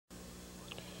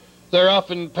They're off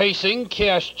and pacing.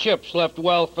 Cash Chips left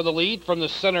well for the lead. From the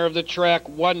center of the track,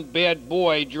 One Bad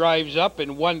Boy drives up,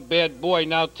 and One Bad Boy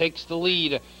now takes the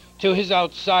lead. To his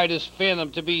outside is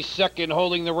Phantom to be second,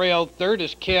 holding the rail. Third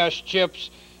is Cash Chips.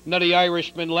 Nutty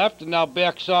Irishman left, and now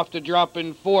backs off to drop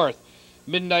in fourth.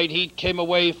 Midnight Heat came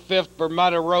away fifth.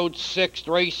 Bermuda Road sixth.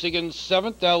 Racing in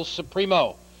seventh, El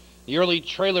Supremo. The early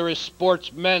trailer is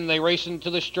Sportsmen. They race into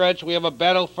the stretch. We have a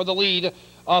battle for the lead.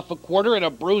 Off a quarter and a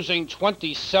bruising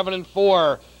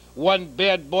 27-4. One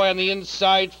Bad Boy on the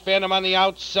inside, Phantom on the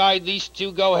outside. These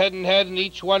two go head and head, and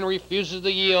each one refuses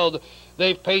to yield.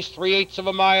 They've paced 3/8 of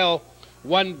a mile.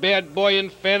 One Bad Boy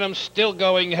and Phantom still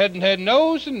going head and head,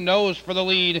 nose and nose for the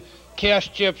lead.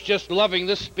 Cash Chips just loving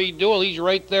this speed duel. He's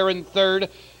right there in third.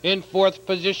 In fourth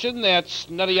position,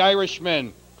 that's Nutty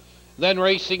Irishman. Then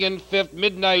racing in fifth,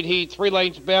 Midnight Heat. 3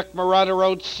 lanes back, Marauder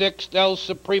Road sixth, El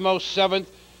Supremo seventh.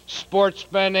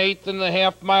 Sportsman eighth, and the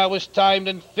half mile was timed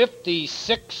in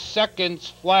 56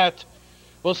 seconds flat.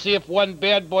 We'll see if One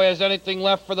Bad Boy has anything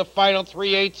left for the final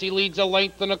 3/8. He leads a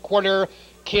length and a quarter.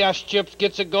 Cash Chips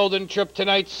gets a golden trip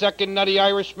tonight. Second, Nutty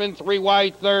Irishman, 3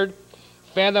 wide third.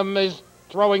 Phantom is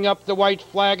throwing up the white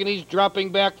flag, and he's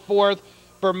dropping back fourth.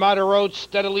 Bermuda Road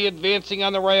steadily advancing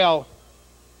on the rail.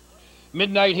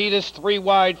 Midnight Heat is 3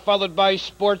 wide, followed by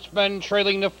Sportsmen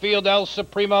trailing the field. El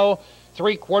Supremo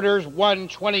 3/4,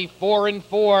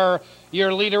 1:24-4.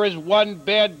 Your leader is One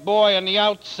Bad Boy on the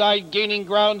outside, gaining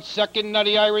ground. Second,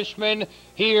 Nutty Irishman.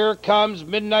 Here comes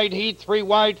Midnight Heat, 3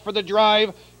 wide for the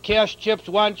drive. Cash Chips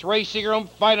wants racing room.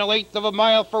 Final 1/8 of a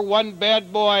mile for One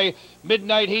Bad Boy.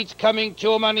 Midnight Heat's coming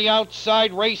to him on the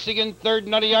outside, racing in third,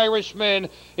 Nutty Irishman.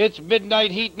 It's Midnight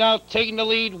Heat now taking the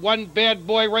lead. One Bad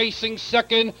Boy racing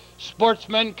second.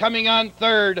 Sportsmen coming on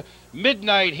third.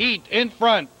 Midnight Heat in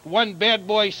front. One Bad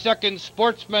Boy second.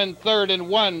 Sportsmen third, and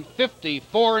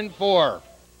 1:54-4.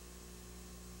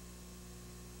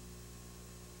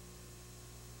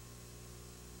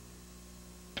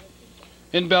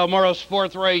 In Balmoral's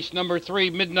fourth race, number 3,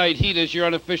 Midnight Heat is your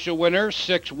unofficial winner.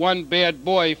 6, One Bad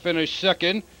Boy finished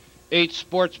second. 8,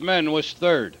 Sportsmen was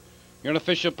third. Your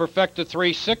unofficial Perfecta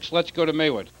 3-6. Let's go to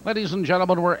Maywood. Ladies and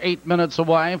gentlemen, we're 8 minutes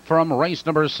away from race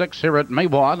number 6 here at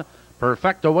Maywood.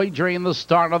 Perfecta wagering the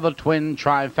start of the twin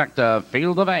trifecta.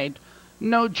 Field of 8.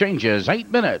 No changes. 8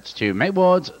 minutes to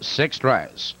Maywood's 6th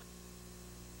race.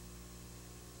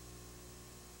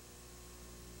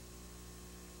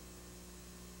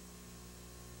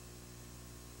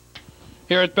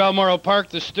 Here at Balmoral Park,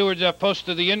 the stewards have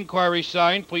posted the inquiry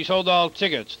sign. Please hold all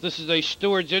tickets. This is a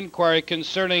steward's inquiry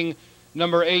concerning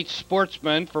number 8,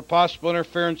 Sportsman, for possible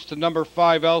interference to number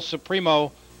 5, El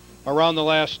Supremo, around the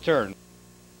last turn.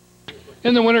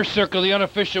 In the winner's circle, the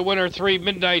unofficial winner, 3,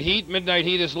 Midnight Heat. Midnight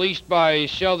Heat is leased by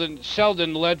Sheldon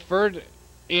Ledford,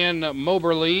 Ann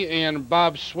Moberly, and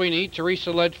Bob Sweeney.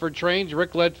 Teresa Ledford trains,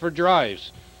 Rick Ledford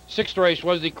drives. 6th race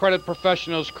was the Credit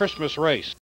Professionals Christmas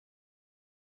race.